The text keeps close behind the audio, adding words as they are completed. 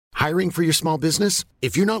Hiring for your small business?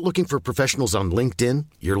 If you're not looking for professionals on LinkedIn,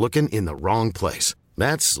 you're looking in the wrong place.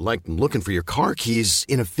 That's like looking for your car keys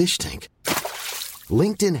in a fish tank.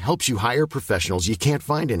 LinkedIn helps you hire professionals you can't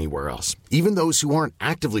find anywhere else, even those who aren't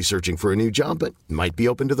actively searching for a new job but might be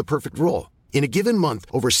open to the perfect role. In a given month,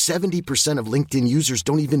 over 70% of LinkedIn users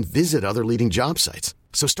don't even visit other leading job sites.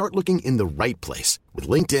 So start looking in the right place. With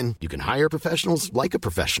LinkedIn, you can hire professionals like a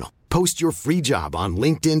professional. Post your free job on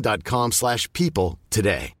linkedin.com/people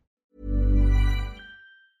today.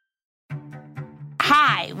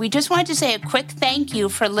 Hi, we just wanted to say a quick thank you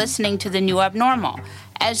for listening to The New Abnormal.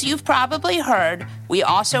 As you've probably heard, we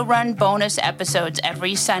also run bonus episodes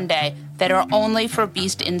every Sunday that are only for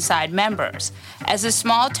Beast Inside members. As a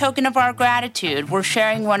small token of our gratitude, we're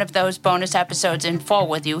sharing one of those bonus episodes in full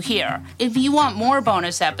with you here. If you want more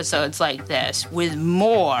bonus episodes like this, with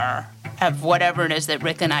more of whatever it is that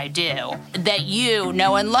Rick and I do, that you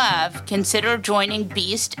know and love, consider joining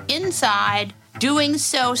Beast Inside. Doing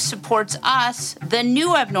so supports us, The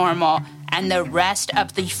New Abnormal, and the rest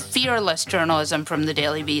of the fearless journalism from The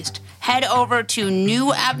Daily Beast. Head over to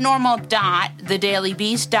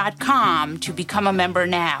newabnormal.thedailybeast.com to become a member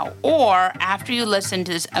now, or after you listen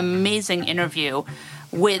to this amazing interview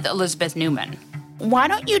with Elizabeth Newman. Why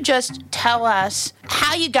don't you just tell us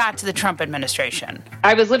how you got to the Trump administration?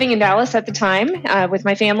 I was living in Dallas at the time with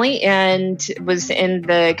my family and was in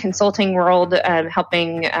the consulting world,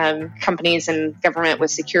 helping companies and government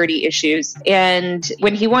with security issues. And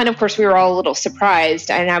when he won, of course, we were all a little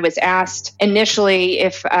surprised. And I was asked initially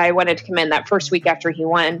if I wanted to come in that first week after he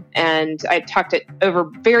won. And I talked it over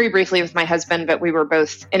very briefly with my husband, but we were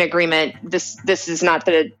both in agreement. This is not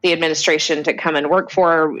the administration to come and work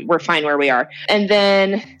for. We're fine where we are. And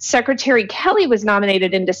then Secretary Kelly was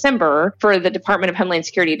nominated in December for the Department of Homeland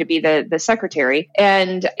Security to be the secretary.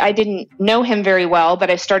 And I didn't know him very well, but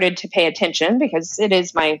I started to pay attention because it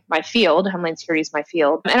is my field. Homeland Security is my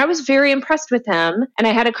field. And I was very impressed with him. And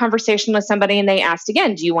I had a conversation with somebody and they asked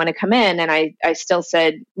again, do you want to come in? And I still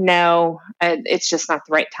said, no, it's just not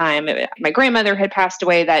the right time. My grandmother had passed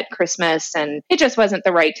away that Christmas and it just wasn't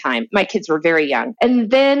the right time. My kids were very young.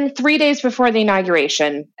 And then 3 days before the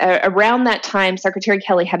inauguration, around that time, Secretary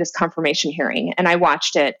Kelly had his confirmation hearing and I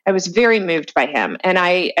watched it. I was very moved by him. And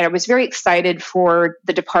I was very excited for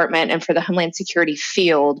the department and for the Homeland Security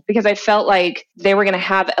field because I felt like they were going to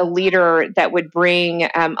have a leader that would bring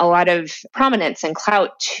a lot of prominence and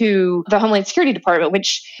clout to the Homeland Security Department,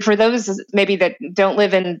 which for those maybe that don't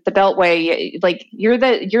live in the Beltway, like you're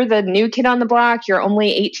the new kid on the block, you're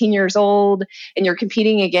only 18 years old and you're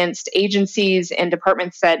competing against agencies and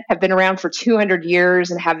departments that have been around for 200 years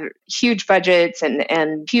and have huge budgets and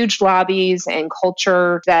huge lobbies and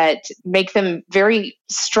culture that make them very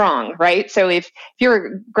strong, right? So if you're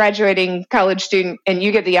a graduating college student and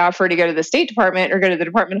you get the offer to go to the State Department or go to the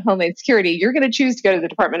Department of Homeland Security, you're going to choose to go to the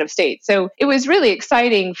Department of State. So it was really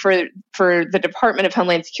exciting for the Department of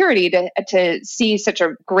Homeland Security to see such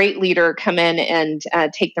a great leader come in and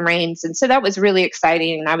take the reins. And so that was really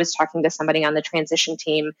exciting. And I was talking to somebody on the transition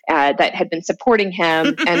team that had been supporting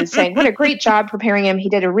him and saying, what a great job preparing him. He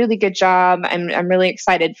did a really good job. I'm really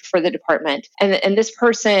excited for the department. And this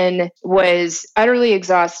person was utterly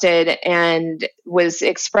exhausted and was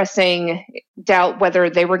expressing doubt whether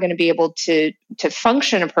they were going to be able to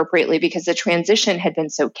function appropriately because the transition had been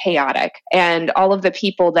so chaotic. And all of the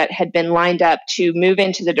people that had been lined up to move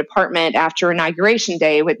into the department after Inauguration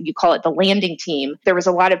Day, what you call it the landing team, there was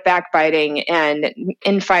a lot of backbiting and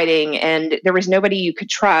infighting, and there was nobody you could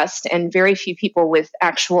trust and very few people with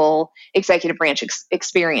actual executive branch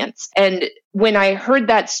experience. And when I heard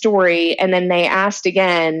that story and then they asked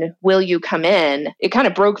again, will you come in? It kind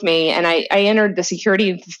of broke me. And I entered the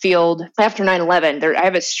security field after 9/11. I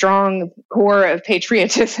have a strong core of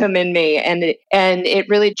patriotism in me. And it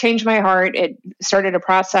really changed my heart. It started a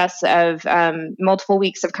process of multiple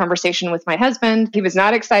weeks of conversation with my husband. He was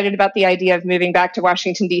not excited about the idea of moving back to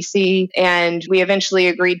Washington, D.C. And we eventually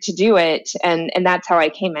agreed to do it. And that's how I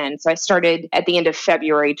came in. So I started at the end of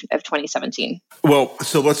February of 2017. Well,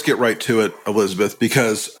 so let's get right to it, Elizabeth,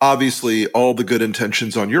 because obviously all the good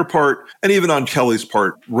intentions on your part and even on Kelly's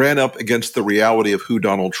part ran up against the reality of who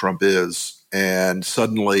Donald Trump is. And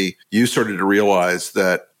suddenly you started to realize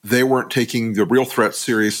that they weren't taking the real threats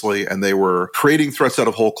seriously and they were creating threats out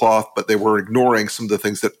of whole cloth, but they were ignoring some of the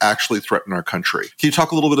things that actually threaten our country. Can you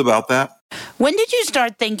talk a little bit about that? When did you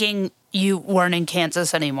start thinking you weren't in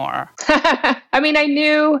Kansas anymore? I mean, I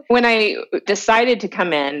knew when I decided to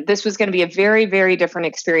come in, this was going to be a very, very different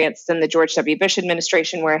experience than the George W. Bush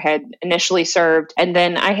administration, where I had initially served. And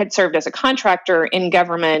then I had served as a contractor in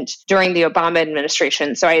government during the Obama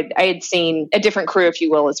administration. So I had seen a different crew, if you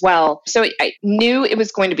will, as well. So I knew it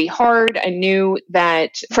was going to be hard. I knew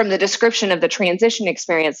that from the description of the transition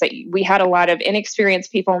experience that we had a lot of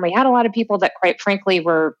inexperienced people, and we had a lot of people that, quite frankly,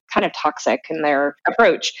 were kind of toxic in their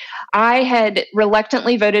approach. I had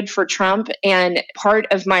reluctantly voted for Trump, and part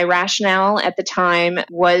of my rationale at the time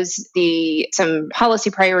was some policy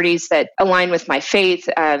priorities that align with my faith,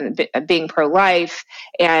 being pro-life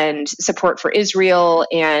and support for Israel,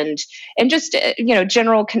 and just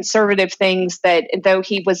general conservative things. That though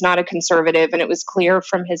he was not a conservative, and it was clear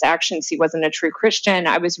from his actions he wasn't a true Christian,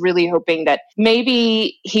 I was really hoping that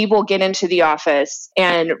maybe he will get into the office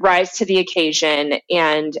and rise to the occasion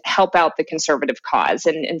and help out the conservative cause.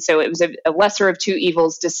 And so it was a lesser of two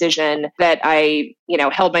evils decision that I,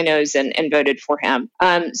 held my nose and voted for him.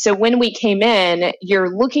 So when we came in, you're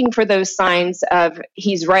looking for those signs of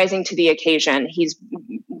he's rising to the occasion.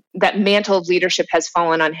 That mantle of leadership has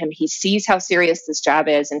fallen on him. He sees how serious this job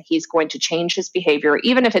is, and he's going to change his behavior.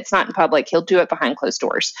 Even if it's not in public, he'll do it behind closed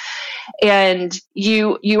doors. And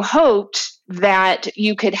you hoped that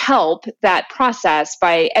you could help that process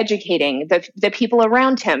by educating the people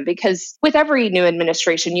around him, because with every new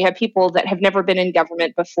administration, you have people that have never been in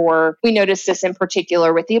government before. We noticed this in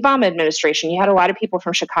particular with the Obama administration. You had a lot of people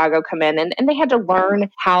from Chicago come in, and they had to learn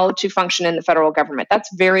how to function in the federal government.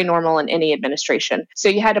 That's very normal in any administration. So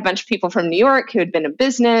you had a bunch of people from New York who had been in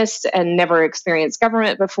business and never experienced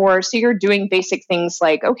government before. So you're doing basic things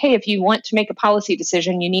like, okay, if you want to make a policy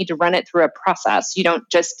decision, you need to run it through a process. You don't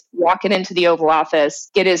just walk it into the Oval Office,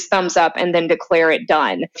 get his thumbs up, and then declare it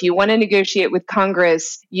done. If you want to negotiate with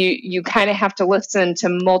Congress, you kind of have to listen to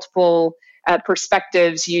multiple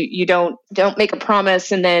perspectives. You don't make a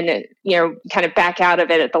promise and then kind of back out of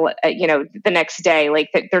it at the next day. Like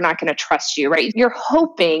they're not going to trust you, right? You're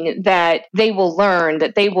hoping that they will learn,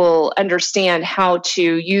 that they will understand how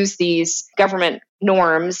to use these government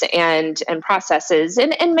norms and processes.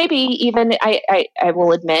 And maybe even, I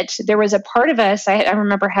will admit, there was a part of us, I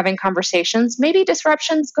remember having conversations, maybe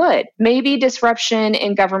disruption's good. Maybe disruption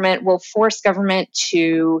in government will force government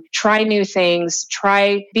to try new things,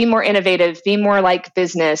 be more innovative, be more like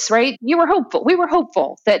business, right? We were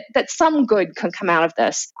hopeful that some good could come out of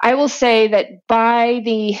this. I will say that by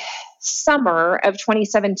the summer of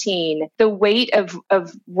 2017, the weight of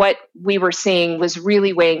what we were seeing was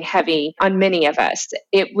really weighing heavy on many of us.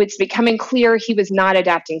 It was becoming clear he was not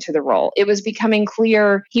adapting to the role. It was becoming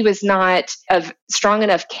clear he was not of strong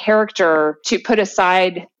enough character to put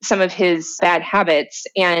aside some of his bad habits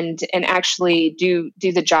and actually do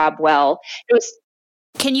the job well.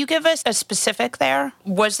 Can you give us a specific there?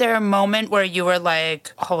 Was there a moment where you were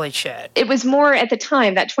like, holy shit? It was more at the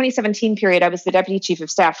time, that 2017 period, I was the deputy chief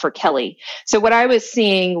of staff for Kelly. So what I was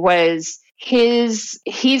seeing was he's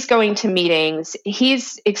going to meetings,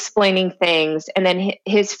 he's explaining things, and then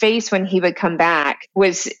his face when he would come back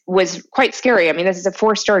was quite scary. I mean, this is a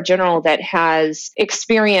 4-star general that has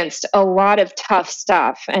experienced a lot of tough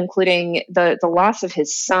stuff, including the loss of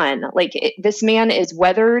his son. This man is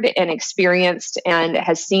weathered and experienced and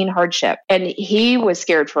has seen hardship, and he was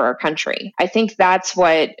scared for our country. I think that's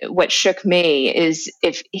what shook me, is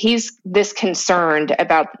if he's this concerned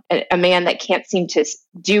about a man that can't seem to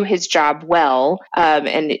do his job well,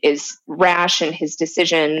 and is rash in his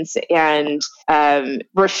decisions and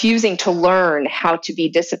refusing to learn how to be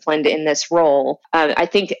disciplined in this role. I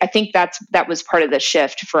think that was part of the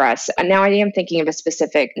shift for us. And now I am thinking of a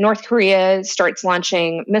specific. North Korea starts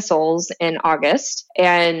launching missiles in August,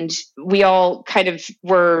 and we all kind of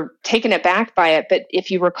were taken aback by it. But if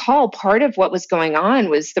you recall, part of what was going on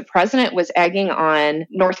was the president was egging on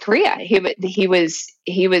North Korea. He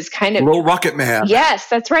was kind of little Rocket Man. Yes,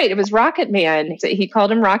 that's right. It was Rocket Man. He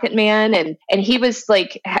called him Rocket Man, and he was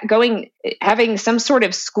like having some sort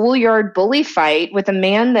of schoolyard bully fight with a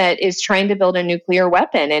man that is trying to build a nuclear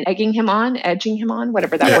weapon and edging him on,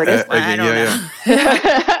 whatever that word is. I don't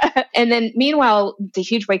know. And then meanwhile, the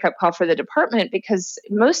huge wake-up call for the department, because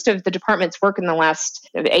most of the department's work in the last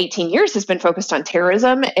 18 years has been focused on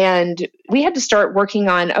terrorism. And we had to start working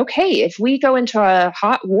on, okay, if we go into a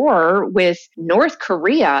hot war with North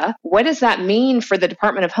Korea, what does that mean for the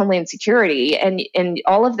Department of Homeland Security and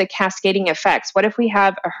all of the cascading effects? What if we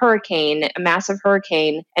have a hurricane, a massive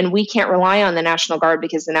hurricane, and we can't rely on the National Guard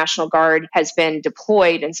because the National Guard has been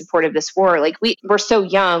deployed in support of this war? We're so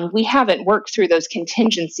young, we haven't worked through those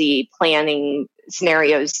contingency planning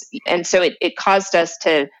scenarios. And so it caused us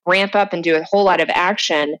to ramp up and do a whole lot of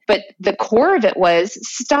action. But the core of it was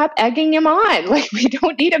stop egging him on. Like, we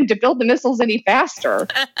don't need him to build the missiles any faster.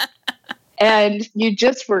 And you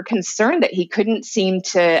just were concerned that he couldn't seem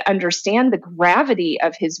to understand the gravity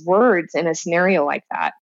of his words in a scenario like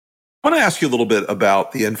that. I want to ask you a little bit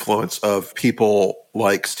about the influence of people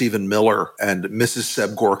like Stephen Miller and Mrs.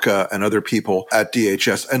 Seb Gorka and other people at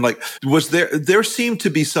DHS. And like, was there seemed to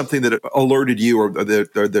be something that alerted you or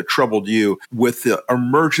that troubled you with the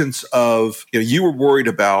emergence of, you were worried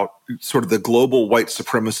about sort of the global white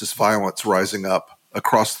supremacist violence rising up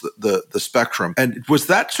across the spectrum. And was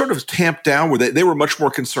that sort of tamped down where they were much more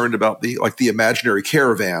concerned about the imaginary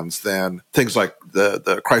caravans than things like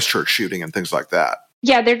the Christchurch shooting and things like that?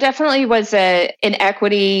 Yeah, there definitely was an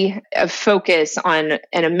inequity of focus on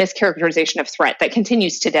and a mischaracterization of threat that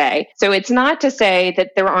continues today. So it's not to say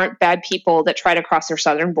that there aren't bad people that try to cross our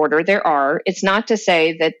southern border. There are. It's not to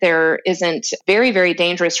say that there isn't very, very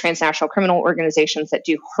dangerous transnational criminal organizations that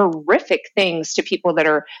do horrific things to people that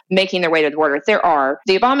are making their way to the border. There are.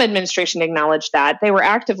 The Obama administration acknowledged that. They were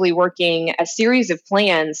actively working a series of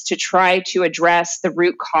plans to try to address the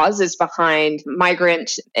root causes behind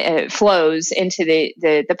migrant flows into the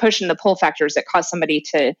push and the pull factors that cause somebody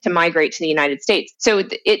to migrate to the United States. So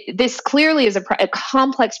this clearly is a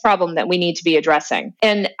complex problem that we need to be addressing.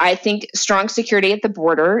 And I think strong security at the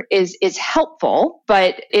border is helpful,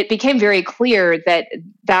 but it became very clear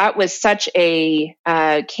that was such a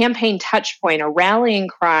campaign touch point, a rallying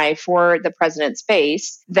cry for the president's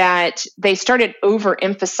base, that they started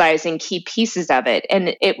overemphasizing key pieces of it.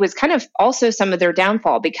 And it was kind of also some of their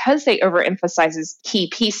downfall because they overemphasized key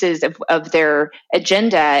pieces of their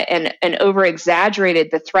agenda and over-exaggerated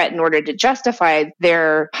the threat in order to justify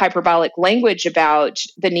their hyperbolic language about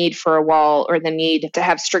the need for a wall or the need to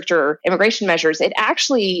have stricter immigration measures. It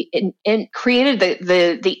actually created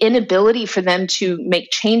the inability for them to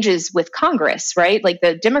make changes with Congress, right? Like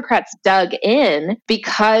the Democrats dug in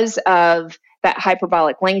because of that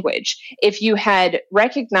hyperbolic language. If you had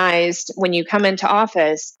recognized when you come into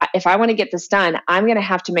office, if I want to get this done, I'm going to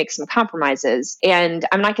have to make some compromises. And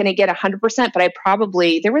I'm not going to get 100%,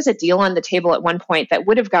 but there was a deal on the table at one point that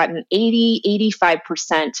would have gotten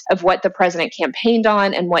 85% of what the president campaigned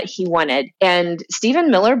on and what he wanted. And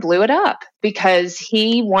Stephen Miller blew it up because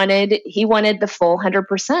he wanted the full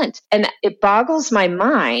 100%. And it boggles my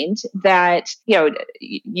mind that,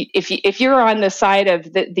 if you're on the side of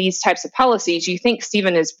these types of policies, you think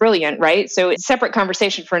Stephen is brilliant, right? So it's a separate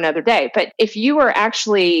conversation for another day. But if you are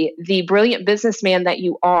actually the brilliant businessman that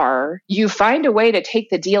you are, you find a way to take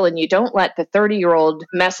the deal and you don't let the 30-year-old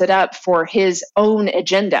mess it up for his own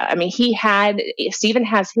agenda. I mean, Stephen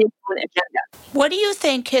has his own agenda. What do you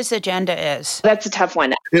think his agenda is? That's a tough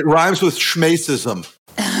one. It rhymes with schmacism.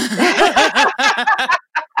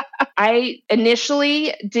 I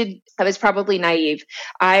was probably naive.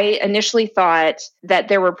 I initially thought that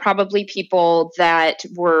there were probably people that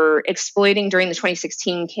were exploiting during the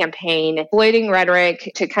 2016 campaign, exploiting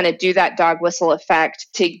rhetoric to kind of do that dog whistle effect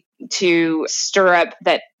to stir up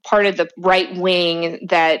that part of the right wing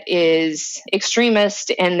that is extremist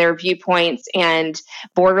in their viewpoints and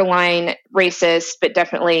borderline racist, but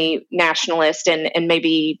definitely nationalist and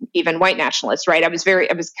maybe even white nationalist, right? I was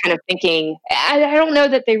kind of thinking, I don't know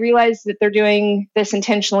that they realize that they're doing this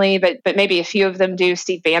intentionally, but maybe a few of them do.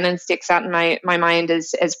 Steve Bannon sticks out in my mind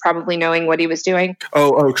as probably knowing what he was doing.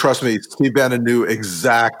 Oh, trust me, Steve Bannon knew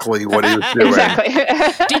exactly what he was doing.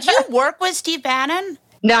 Exactly. Did you work with Steve Bannon?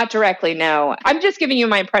 Not directly, no. I'm just giving you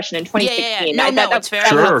my impression in 2016. Yeah. No, it's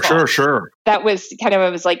very Sure. That was kind of,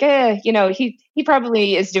 I was like, he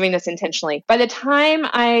probably is doing this intentionally. By the time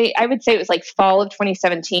I would say it was like fall of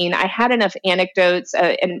 2017, I had enough anecdotes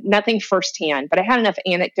and nothing firsthand, but I had enough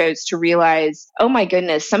anecdotes to realize, oh my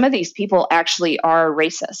goodness, some of these people actually are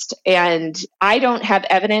racist. And I don't have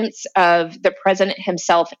evidence of the president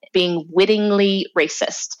himself being wittingly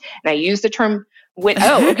racist. And I use the term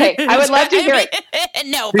okay. I would love to hear it.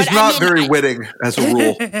 He's not very witting as a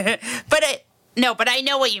rule. But I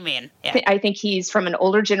know what you mean. Yeah. I think he's from an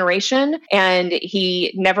older generation and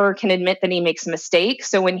he never can admit that he makes a mistake.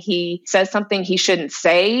 So when he says something he shouldn't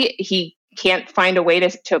say, he can't find a way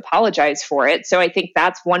to apologize for it. So I think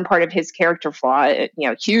that's one part of his character flaw,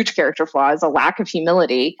 huge character flaw is a lack of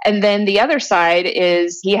humility. And then the other side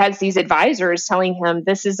is he has these advisors telling him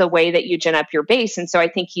this is a way that you gin up your base. And so I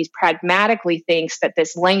think he pragmatically thinks that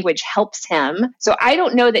this language helps him. So I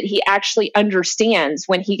don't know that he actually understands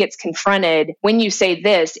when he gets confronted, when you say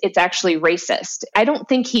this, it's actually racist. I don't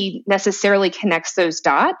think he necessarily connects those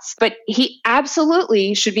dots, but he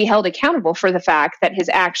absolutely should be held accountable for the fact that his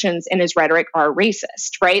actions and his rhetoric are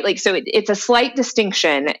racist, right? Like, so it's a slight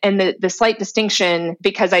distinction. And the slight distinction,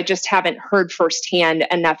 because I just haven't heard firsthand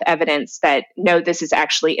enough evidence that, no, this is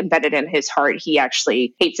actually embedded in his heart. He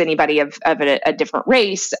actually hates anybody of a different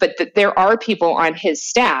race. But there are people on his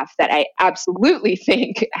staff that I absolutely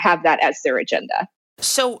think have that as their agenda.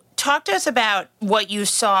 So talk to us about what you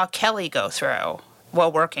saw Kelly go through while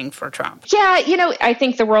working for Trump. Yeah, I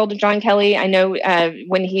think the world of John Kelly. I know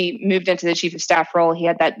when he moved into the chief of staff role, he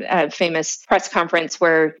had that famous press conference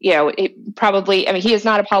where, he is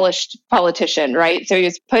not a polished politician, right? So he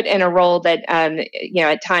was put in a role that,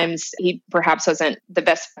 at times he perhaps wasn't the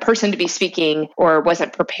best person to be speaking or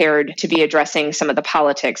wasn't prepared to be addressing some of the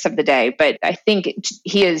politics of the day. But I think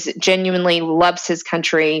he is genuinely loves his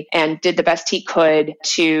country and did the best he could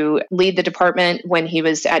to lead the department when he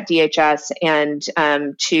was at DHS. And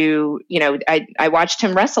I watched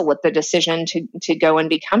him wrestle with the decision to go and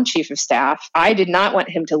become chief of staff. I did not want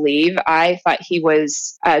him to leave. I thought he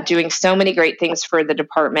was doing so many great things for the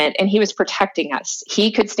department, and he was protecting us.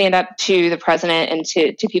 He could stand up to the president and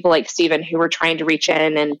to people like Stephen who were trying to reach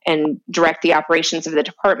in and direct the operations of the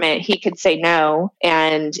department. He could say no,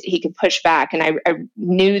 and he could push back. And I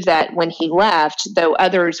knew that when he left, though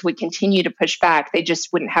others would continue to push back, they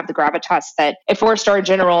just wouldn't have the gravitas that a four-star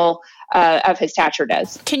general of his stature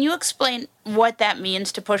does. Can you explain what that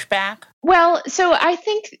means to push back? Well, so I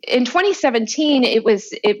think in 2017, it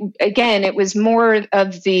was more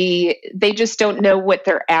of they just don't know what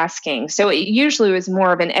they're asking. So it usually was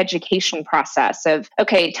more of an education process of,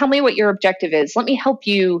 okay, tell me what your objective is. Let me help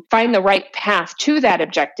you find the right path to that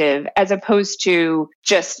objective, as opposed to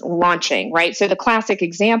just launching, right? So the classic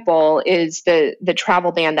example is the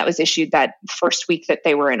travel ban that was issued that first week that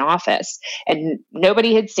they were in office, and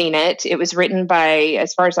nobody had seen it. It was written by,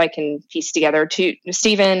 as far as I can piece together, to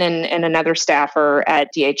Stephen and another staffer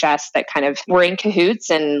at DHS that kind of were in cahoots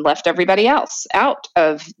and left everybody else out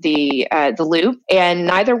of the loop. And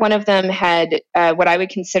neither one of them had what I would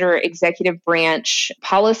consider executive branch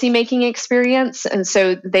policymaking experience. And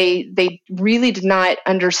so they really did not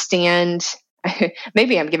understand.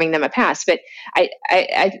 Maybe I'm giving them a pass, but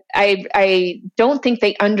I don't think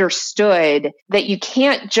they understood that you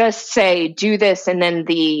can't just say do this and then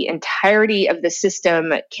the entirety of the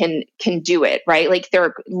system can do it, right? Like, there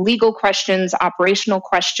are legal questions, operational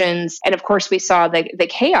questions, and of course we saw the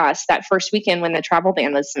chaos that first weekend when the travel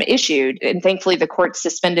ban was issued, and thankfully the court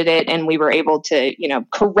suspended it and we were able to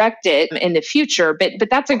correct it in the future. But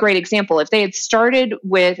that's a great example. If they had started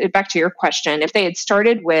with, back to your question, if they had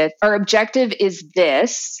started with our objective is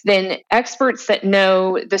this, then experts that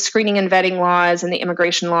know the screening and vetting laws and the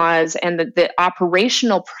immigration laws and the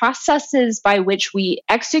operational processes by which we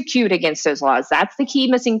execute against those laws, that's the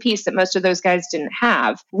key missing piece that most of those guys didn't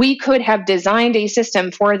have. We could have designed a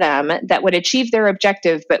system for them that would achieve their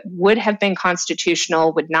objective, but would have been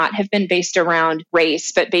constitutional, would not have been based around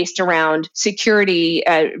race, but based around security,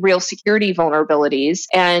 real security vulnerabilities.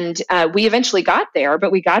 And we eventually got there,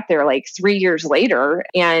 but we got there like 3 years later,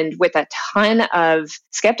 and with a ton of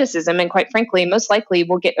skepticism, and quite frankly, most likely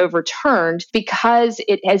will get overturned because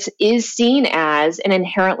it is seen as an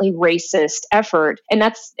inherently racist effort. And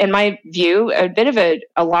that's, in my view, a bit of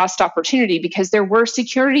a lost opportunity, because there were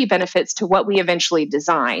security benefits to what we eventually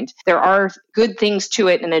designed. There are good things to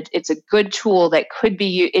it, and it's a good tool that could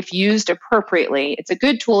be, if used appropriately, it's a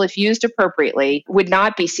good tool if used appropriately, would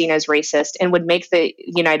not be seen as racist and would make the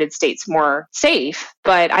United States more safe.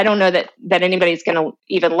 But I don't know that anybody's going to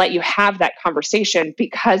even let you have that conversation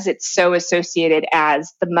because it's so associated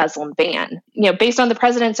as the Muslim ban, based on the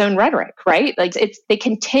president's own rhetoric, right? Like, they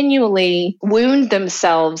continually wound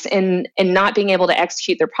themselves in not being able to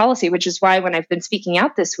execute their policy, which is why when I've been speaking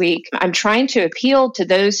out this week, I'm trying to appeal to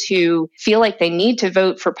those who feel like they need to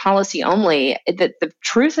vote for policy only, that the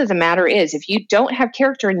truth of the matter is, if you don't have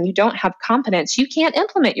character and you don't have competence, you can't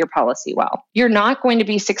implement your policy well. You're not going to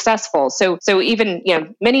be successful. So even,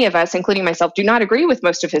 many of us, including myself, do not agree with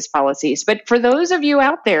most of his policies. But for those of you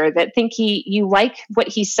out there that think you like what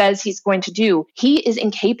he says he's going to do, he is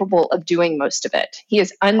incapable of doing most of it. He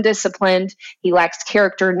is undisciplined. He lacks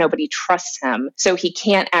character. Nobody trusts him. So he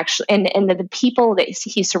can't actually, and the people that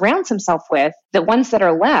he surrounds himself with, the ones that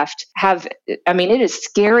are left have, it is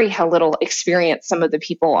scary how little experience some of the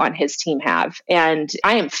people on his team have. And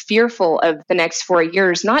I am fearful of the next 4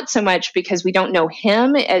 years, not so much because we don't know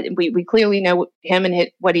him. We clearly know him and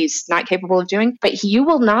what he's not capable of doing, but you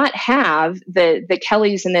will not have the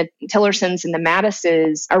Kellys and the Tillersons and the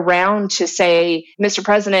Mattises around to say, Mr.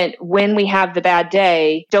 President, when we have the bad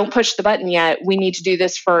day, don't push the button yet. We need to do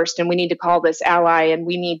this first, and we need to call this ally, and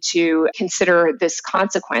we need to consider this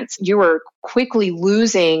consequence. You are quickly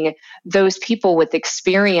losing those people with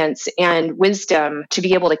experience and wisdom to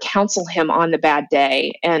be able to counsel him on the bad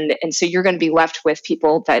day. And so you're going to be left with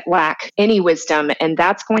people that lack any wisdom, and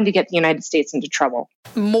that's going to get the United States into trouble.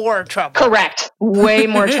 More trouble. Correct. Way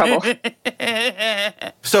more trouble.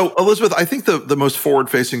 So, Elizabeth, I think the most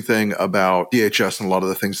forward-facing thing about DHS and a lot of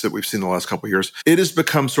the things that we've seen in the last couple of years, it has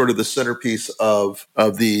become sort of the centerpiece of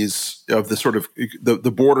the sort of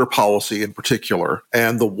the border policy in particular,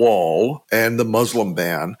 and the wall and the Muslim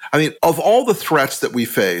ban. I mean, of all the threats that we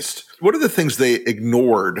faced, what are the things they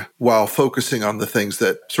ignored while focusing on the things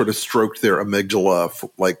that sort of stroked their amygdala,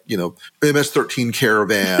 like, MS-13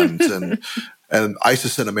 caravans and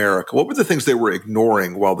ISIS in America? What were the things they were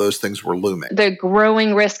ignoring while those things were looming? The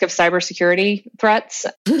growing risk of cybersecurity threats,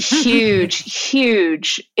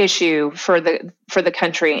 huge issue for the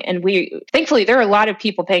country. And thankfully, there are a lot of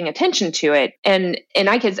people paying attention to it. And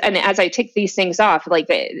as I tick these things off, like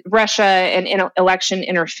Russia and election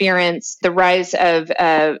interference, the rise of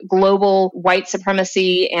global white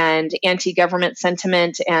supremacy and anti-government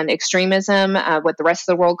sentiment and extremism, what the rest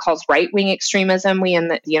of the world calls right-wing extremism. We in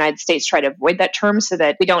the United States try to avoid that term so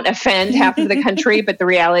that we don't offend half of the country. But the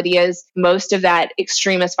reality is most of that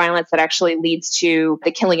extremist violence that actually leads to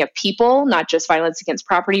the killing of people, not just violence against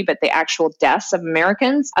property, but the actual deaths of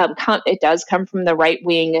Americans, it does come from the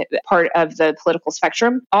right-wing part of the political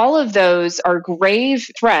spectrum. All of those are grave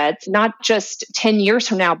threats, not just 10 years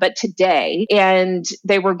from now, but today. And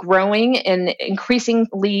they were growing and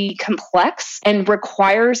increasingly complex and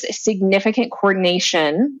requires significant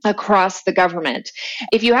coordination across the government.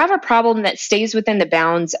 If you have a problem that stays within the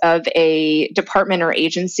bounds of a department or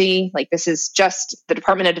agency, like this is just the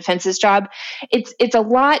Department of Defense's job, it's a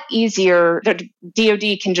lot easier. The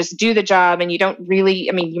DoD can just do the job, and you don't really,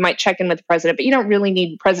 you might check in with the president, but you don't really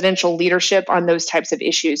need presidential leadership on those types of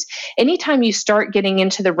issues. Anytime you start getting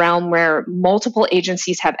into the realm where multiple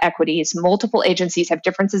agencies have equities, multiple agencies have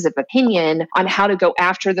differences of opinion on how to go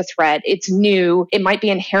after the threat, it's new, it might be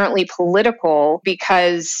inherently political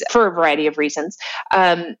because for a variety of reasons,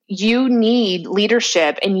 you need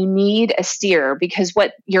leadership and you need a steer, because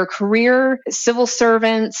what your career civil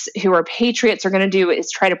servants who are patriots are going to do is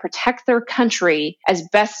try to protect their country as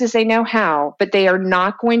best as they know how, but they are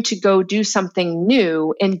not going to go do something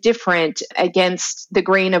new and different against the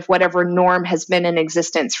grain of whatever norm has been in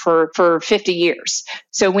existence for 50 years.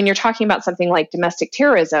 So when you're talking about something like domestic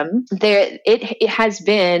terrorism, it has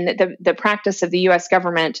been the practice of the U.S.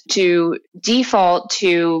 government to default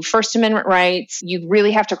to First Amendment rights. You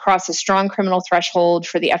really have to cross a strong criminal threshold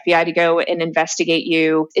for the FBI to go and investigate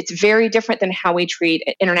you. It's very different than how we treat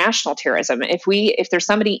international terrorism. If there's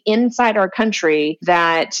somebody inside our country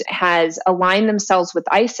that has aligned themselves with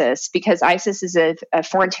ISIS, because ISIS is a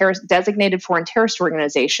designated foreign terrorist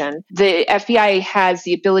organization, the FBI has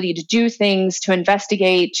the ability to do things, to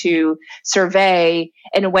investigate, to survey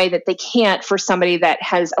in a way that they can't for somebody that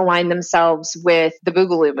has aligned themselves with the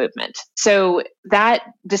Boogaloo movement. So that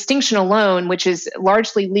distinction alone, which is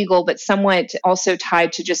largely legal, but somewhat also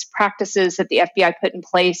tied to just practices that the FBI put in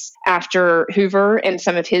place after Hoover and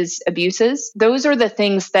some of his abuses, those are the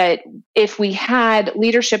things that if we had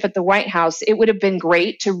leadership at the White House, it would have been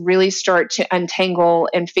great to really start to untangle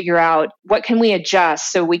and figure out what can we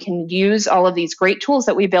adjust so we can use all of these great tools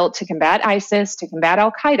that we built to combat ISIS, to combat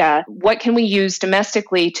Al-Qaeda. What can we use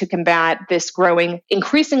domestically to combat this growing,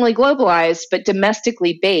 increasingly globalized, but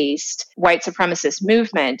domestically based white supremacist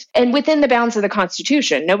movement? And within the bounds of the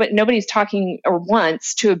Constitution, nobody's talking or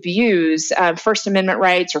wants to abuse First Amendment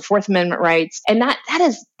rights or Fourth Amendment rights. And that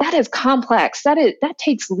is complex. That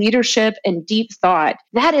takes leadership and deep thought.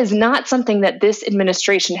 That is not something that this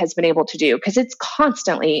administration has been able to do because it's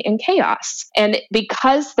constantly in chaos. And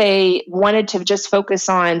because they wanted to just focus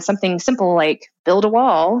on something simple like build a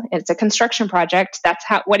wall, it's a construction project, that's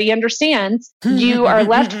what he understands, you are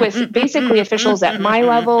left with basically officials at my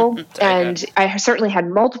level. And I certainly had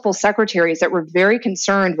multiple secretaries that were very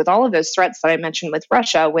concerned with all of those threats that I mentioned with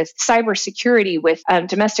Russia, with cybersecurity, with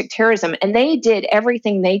domestic terrorism. And they did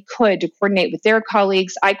everything they could to coordinate with their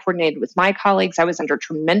colleagues. I coordinated with my colleagues. I was under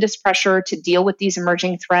tremendous pressure to deal with these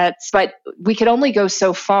emerging threats, but we could only go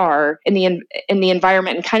so far in the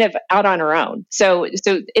environment and kind of out on our own. So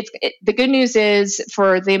the good news is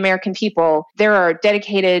for the American people, there are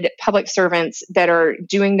dedicated public servants that are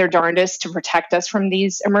doing their darndest to protect us from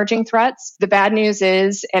these emerging threats. The bad news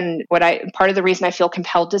is, and part of the reason I feel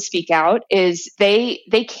compelled to speak out is they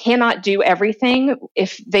cannot do everything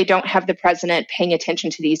if they don't have the president paying attention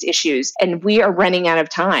to these issues. And we are running out of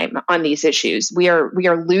time on these issues. We are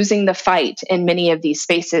losing the fight in many of these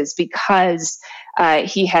spaces because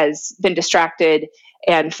he has been distracted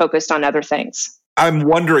and focused on other things. I'm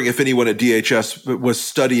wondering if anyone at DHS was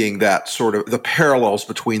studying that sort of the parallels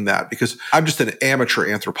between that, because I'm just an amateur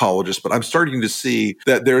anthropologist, but I'm starting to see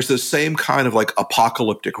that there's this same kind of like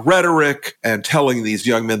apocalyptic rhetoric and telling these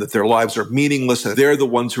young men that their lives are meaningless and they're the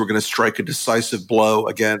ones who are going to strike a decisive blow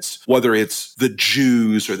against whether it's the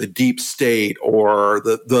Jews or the deep state or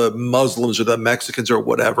the Muslims or the Mexicans or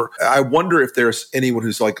whatever. I wonder if there's anyone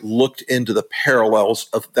who's like looked into the parallels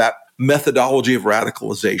of that methodology of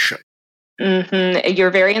radicalization. Mm-hmm. You're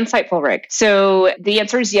very insightful, Rick. So the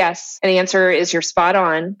answer is yes. And the answer is you're spot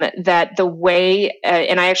on that the way,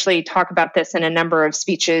 and I actually talk about this in a number of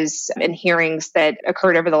speeches and hearings that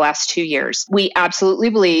occurred over the last 2 years. We absolutely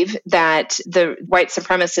believe that the white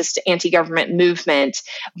supremacist anti-government movement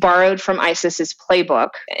borrowed from ISIS's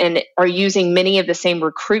playbook and are using many of the same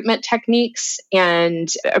recruitment techniques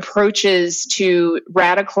and approaches to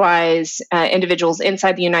radicalize individuals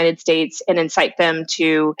inside the United States and incite them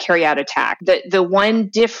to carry out attacks. The one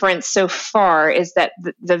difference so far is that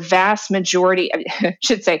the vast majority, I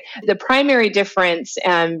should say, the primary difference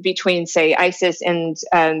between, say, ISIS and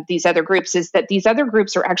these other groups is that these other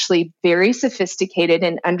groups are actually very sophisticated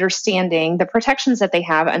in understanding the protections that they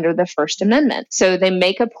have under the First Amendment. So they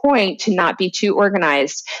make a point to not be too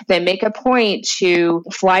organized. They make a point to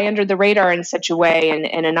fly under the radar in such a way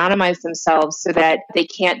and anonymize themselves so that they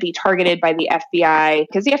can't be targeted by the FBI,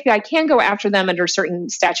 because the FBI can go after them under certain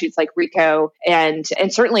statutes like RICO. And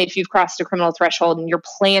certainly if you've crossed a criminal threshold and you're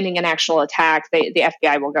planning an actual attack, the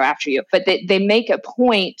FBI will go after you. But they make a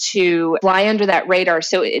point to fly under that radar.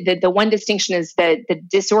 So the one distinction is the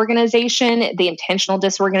disorganization, the intentional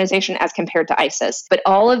disorganization as compared to ISIS. But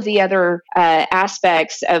all of the other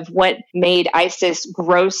aspects of what made ISIS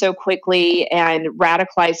grow so quickly and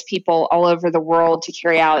radicalize people all over the world to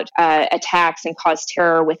carry out attacks and cause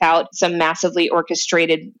terror without some massively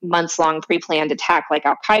orchestrated months-long pre-planned attack like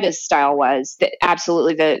Al-Qaeda's style was, that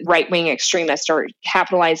absolutely the right-wing extremists are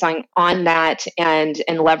capitalizing on that and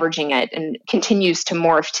leveraging it, and continues to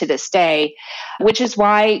morph to this day, which is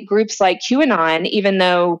why groups like QAnon, even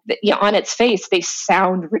though on its face they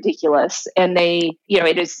sound ridiculous, and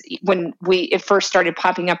it is, when it first started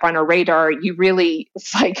popping up on our radar,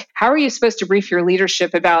 it's like, how are you supposed to brief your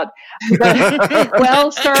leadership about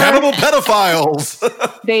well, sir, cannibal pedophiles?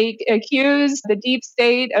 They accuse the deep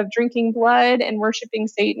state of drinking blood and worshiping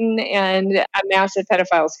Satan and a massive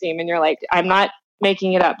pedophile scheme. And you're like, I'm not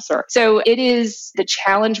making it up, sir. So it is the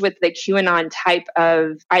challenge with the QAnon type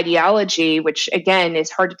of ideology, which again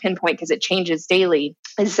is hard to pinpoint because it changes daily,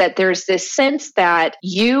 is that there's this sense that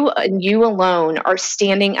you and you alone are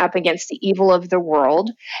standing up against the evil of the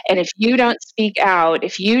world. And if you don't speak out,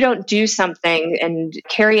 if you don't do something and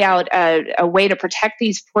carry out a way to protect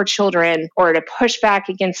these poor children or to push back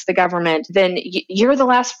against the government, then you're the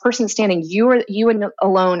last person standing. You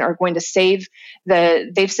alone are going to save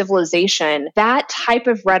civilization. That type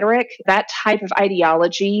of rhetoric, that type of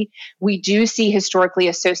ideology, we do see historically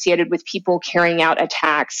associated with people carrying out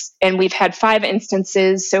attacks. And we've had 5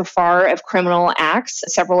 instances so far of criminal acts.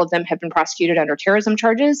 Several of them have been prosecuted under terrorism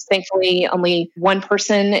charges. Thankfully, only one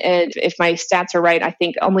person, if my stats are right, I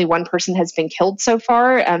think only one person has been killed so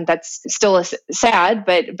far. That's still sad,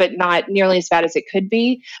 but not nearly as bad as it could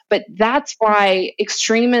be. But that's why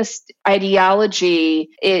extremist ideology,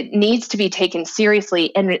 it needs to be taken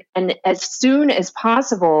seriously and as soon as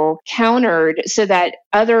possible countered, so that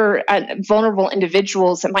other vulnerable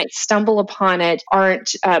individuals that might stumble upon it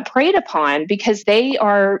aren't preyed upon, because they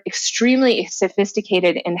are extremely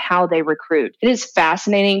sophisticated in how they recruit. It is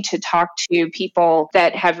fascinating to talk to people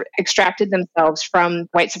that have extracted themselves from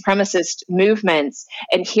white supremacist movements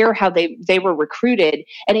and hear how they were recruited.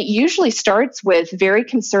 And it usually starts with very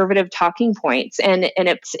conservative talking points, and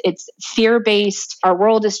it's fear-based. Our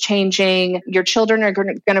world is changing. Your children are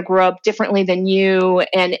going to grow up differently than you,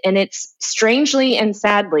 and it's strangely and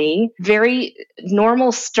sadly very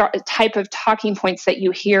normal type of talking points that you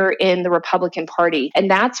hear in the Republican Party. And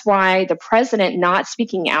that's why the president not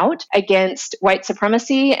speaking out against white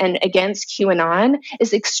supremacy and against QAnon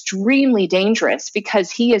is extremely dangerous, because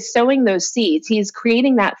he is sowing those seeds. He is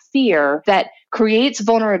creating that fear that creates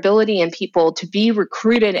vulnerability in people to be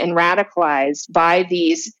recruited and radicalized by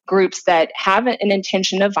these groups that have an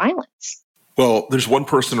intention of violence. Well, there's one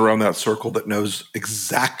person around that circle that knows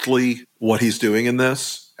exactly what he's doing in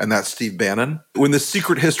this, and that's Steve Bannon. When the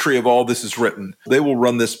secret history of all this is written, they will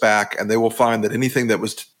run this back and they will find that anything that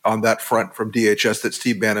was on that front from DHS that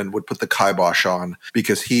Steve Bannon would put the kibosh on,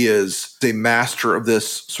 because he is a master of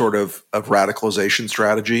this sort of radicalization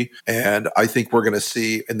strategy. And I think we're going to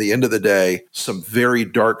see, in the end of the day, some very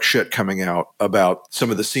dark shit coming out about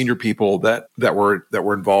some of the senior people that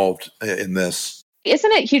were involved in this.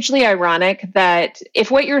 Isn't it hugely ironic that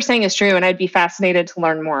if what you're saying is true, and I'd be fascinated to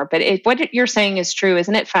learn more, but if what you're saying is true,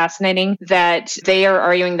 isn't it fascinating that they are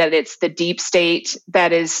arguing that it's the deep state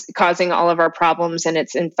that is causing all of our problems, and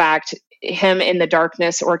it's in fact him in the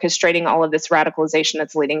darkness orchestrating all of this radicalization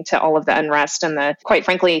that's leading to all of the unrest and quite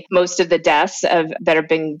frankly, most of the deaths that have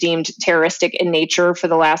been deemed terroristic in nature for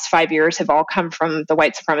the last 5 years have all come from the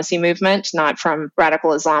white supremacy movement, not from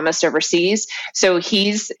radical Islamists overseas. So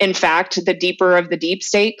he's, in fact, the deeper of the deep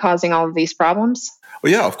state causing all of these problems.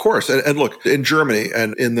 Well, yeah, of course. And look, in Germany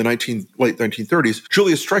and in the late 1930s,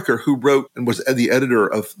 Julius Streicher, who wrote and was the editor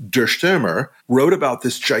of Der Stürmer, wrote about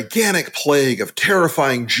this gigantic plague of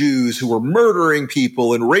terrifying Jews who were murdering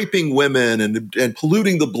people and raping women and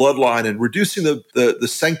polluting the bloodline and reducing the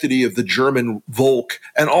sanctity of the German Volk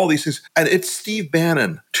and all these things. And it's Steve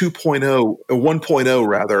Bannon 2.0, 1.0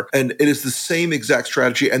 rather. And it is the same exact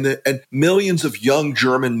strategy. And millions of young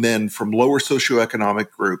German men from lower socioeconomic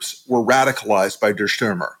groups were radicalized by Der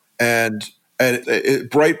Stürmer and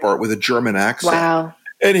Breitbart with a German accent. Wow.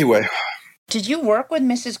 Anyway. Did you work with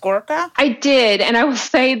Mrs. Gorka? I did. And I will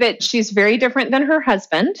say that she's very different than her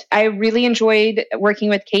husband. I really enjoyed working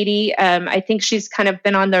with Katie. I think she's kind of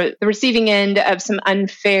been on the receiving end of some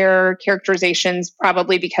unfair characterizations,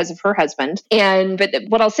 probably because of her husband. But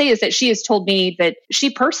what I'll say is that she has told me that she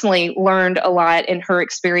personally learned a lot in her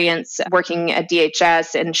experience working at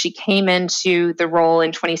DHS. And she came into the role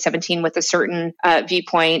in 2017 with a certain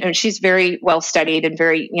viewpoint. And she's very well studied and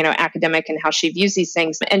very, academic in how she views these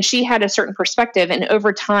things. And she had a certain perspective. And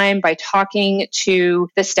over time, by talking to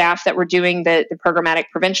the staff that were doing the programmatic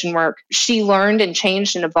prevention work, she learned and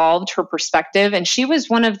changed and evolved her perspective. And she was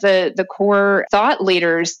one of the core thought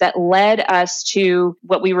leaders that led us to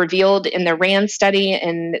what we revealed in the RAND study.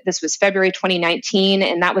 And this was February 2019.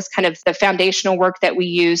 And that was kind of the foundational work that we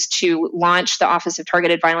used to launch the Office of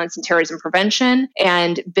Targeted Violence and Terrorism Prevention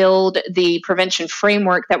and build the prevention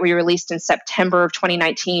framework that we released in September of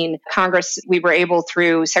 2019. Congress, we were able,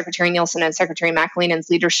 through Secretary Nielsen and Secretary McAleenan's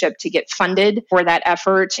leadership, to get funded for that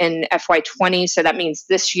effort in FY20. So that means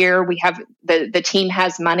this year we have the team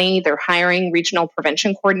has money. They're hiring regional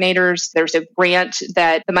prevention coordinators. There's a grant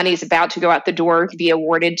that the money is about to go out the door to be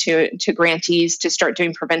awarded to grantees to start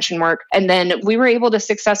doing prevention work. And then we were able to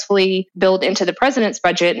successfully build into the president's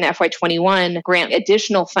budget in FY21 grant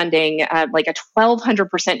additional funding, like a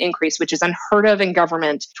 1,200% increase, which is unheard of in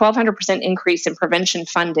government, 1,200% increase in prevention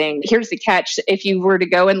funding. Here's the catch. If you were to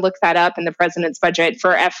go and look that up in the president's budget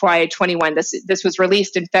for FY21, this was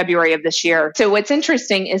released in February of this year. So what's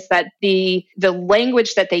interesting is that the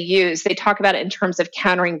language that they use, they talk about it in terms of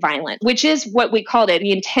countering violence, which is what we called it.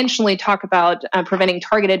 We intentionally talk about preventing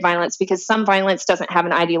targeted violence because some violence doesn't have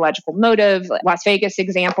an ideological motive. Las Vegas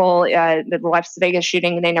example, the Las Vegas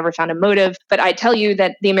shooting, they never found a motive. But I tell you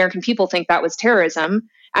that the American people think that was terrorism,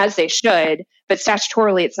 as they should, but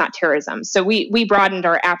statutorily it's not terrorism. So we broadened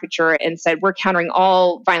our aperture and said we're countering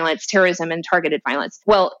all violence, terrorism, and targeted violence.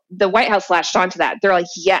 Well, the White House latched onto that. They're like,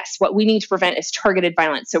 yes, what we need to prevent is targeted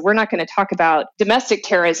violence. So we're not going to talk about domestic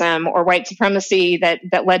terrorism or white supremacy that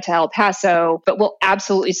led to El Paso, but we'll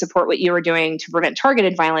absolutely support what you are doing to prevent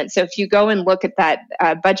targeted violence. So if you go and look at that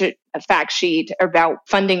budget fact sheet about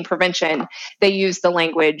funding prevention, they use the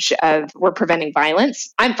language of we're preventing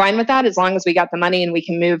violence. I'm fine with that as long as we got the money and we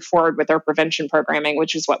can move forward with our prevention programming,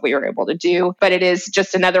 which is what we were able to do. But it is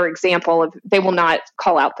just another example of they will not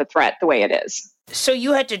call out the threat the way it is. So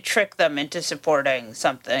you had to trick them into supporting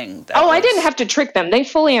something. I didn't have to trick them. They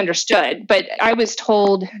fully understood. But I was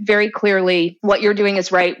told very clearly, what you're doing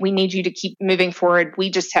is right. We need you to keep moving forward. We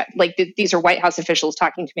just have, these are White House officials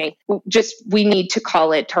talking to me. We need to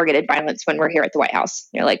call it targeted violence when we're here at the White House.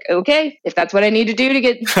 You're like, okay, if that's what I need to do to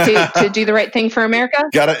get to do the right thing for America.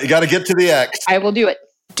 Gotta get to the X. I will do it.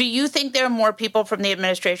 Do you think there are more people from the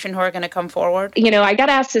administration who are going to come forward? I got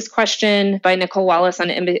asked this question by Nicole Wallace on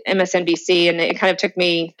MSNBC, and it kind of took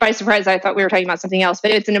me by surprise. I thought we were talking about something else, but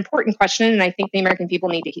it's an important question, and I think the American people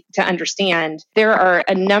need to understand. There are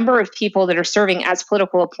a number of people that are serving as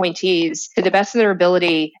political appointees to the best of their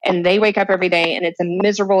ability, and they wake up every day, and it's a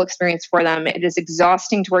miserable experience for them. It is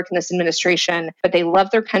exhausting to work in this administration, but they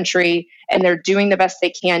love their country, and they're doing the best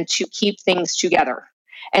they can to keep things together.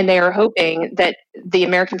 And they are hoping that the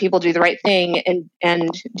American people do the right thing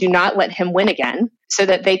and do not let him win again so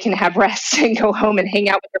that they can have rest and go home and hang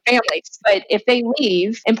out with their families. But if they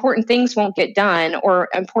leave, important things won't get done or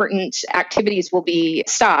important activities will be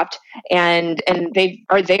stopped. And they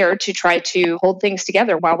are there to try to hold things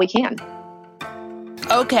together while we can.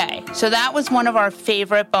 Okay, so that was one of our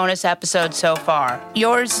favorite bonus episodes so far.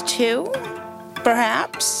 Yours too,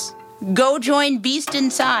 perhaps? Go join Beast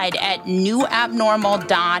Inside at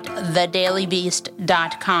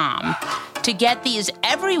newabnormal.thedailybeast.com to get these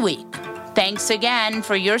every week. Thanks again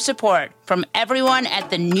for your support from everyone at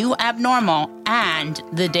The New Abnormal and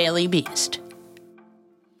The Daily Beast.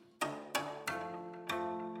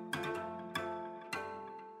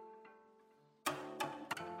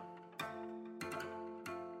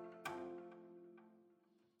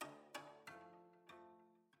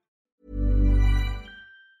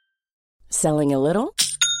 Selling a little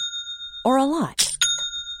or a lot?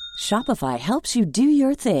 Shopify helps you do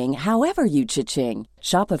your thing however you cha-ching.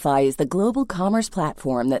 Shopify is the global commerce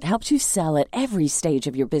platform that helps you sell at every stage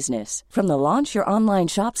of your business. From the launch your online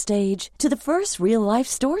shop stage to the first real-life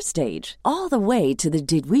store stage, all the way to the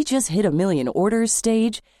did we just hit a million orders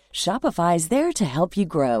stage. Shopify is there to help you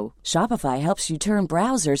grow. Shopify helps you turn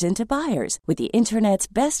browsers into buyers with the internet's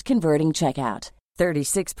best converting checkout.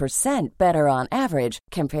 36% better on average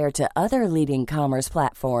compared to other leading commerce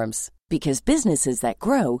platforms. Because businesses that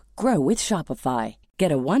grow, grow with Shopify.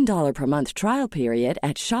 Get a $1 per month trial period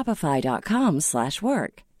at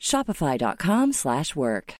shopify.com/work.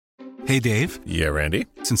 Shopify.com/work. Hey, Dave. Yeah, Randy.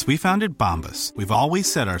 Since we founded Bombas, we've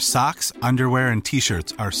always said our socks, underwear, and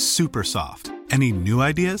T-shirts are super soft. Any new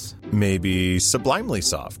ideas? Maybe sublimely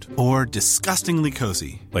soft. Or disgustingly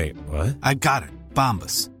cozy. Wait, what? I got it.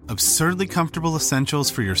 Bombas. Absurdly comfortable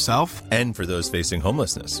essentials for yourself and for those facing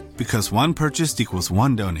homelessness. Because one purchased equals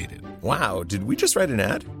one donated. Wow, did we just write an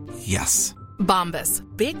ad? Yes. Bombas.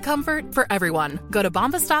 Big comfort for everyone. Go to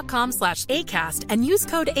bombas.com/ACAST and use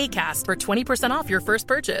code ACAST for 20% off your first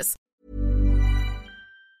purchase.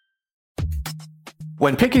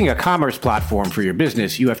 When picking a commerce platform for your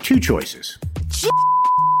business, you have two choices.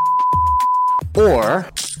 Or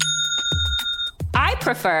I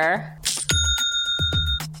prefer.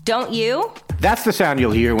 Don't you? That's the sound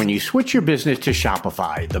you'll hear when you switch your business to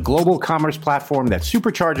Shopify, the global commerce platform that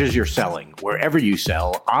supercharges your selling wherever you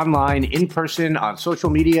sell, online, in person, on social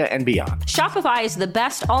media, and beyond. Shopify is the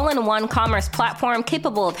best all-in-one commerce platform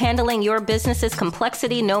capable of handling your business's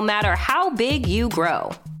complexity no matter how big you grow.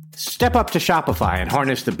 Step up to Shopify and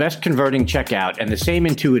harness the best converting checkout and the same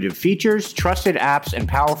intuitive features, trusted apps, and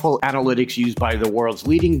powerful analytics used by the world's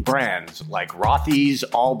leading brands like Rothy's,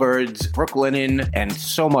 Allbirds, Brooklinen, and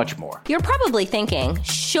so much more. You're probably thinking,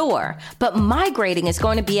 sure, but migrating is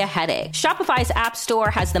going to be a headache. Shopify's App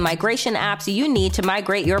Store has the migration apps you need to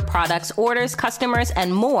migrate your products, orders, customers,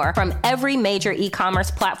 and more from every major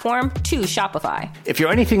e-commerce platform to Shopify. If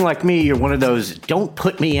you're anything like me, you're one of those don't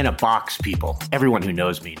put me in a box people. Everyone who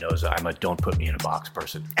knows me knows I'm a don't put me in a box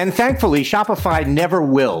person. And thankfully, Shopify never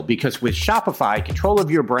will, because with Shopify, control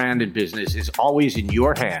of your brand and business is always in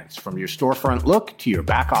your hands, from your storefront look to your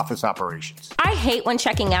back office operations. I hate when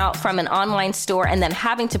checking out from an online store and then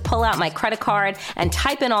having to pull out my credit card and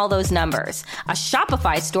type in all those numbers. A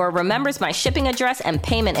Shopify store remembers my shipping address and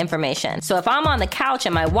payment information. So if I'm on the couch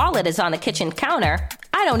and my wallet is on the kitchen counter,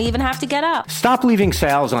 I don't even have to get up. Stop leaving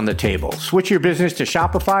sales on the table. Switch your business to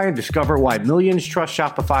Shopify and discover why millions trust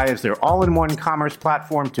Shopify as their all-in-one commerce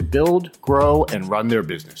platform to build, grow, and run their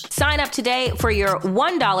business. Sign up today for your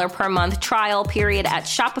 $1 per month trial period at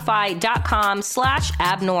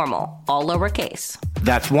shopify.com/abnormal, all lowercase.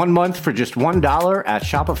 That's 1 month for just $1 at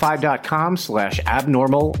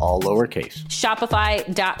shopify.com/abnormal, all lowercase.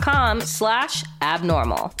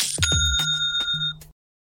 Shopify.com/abnormal.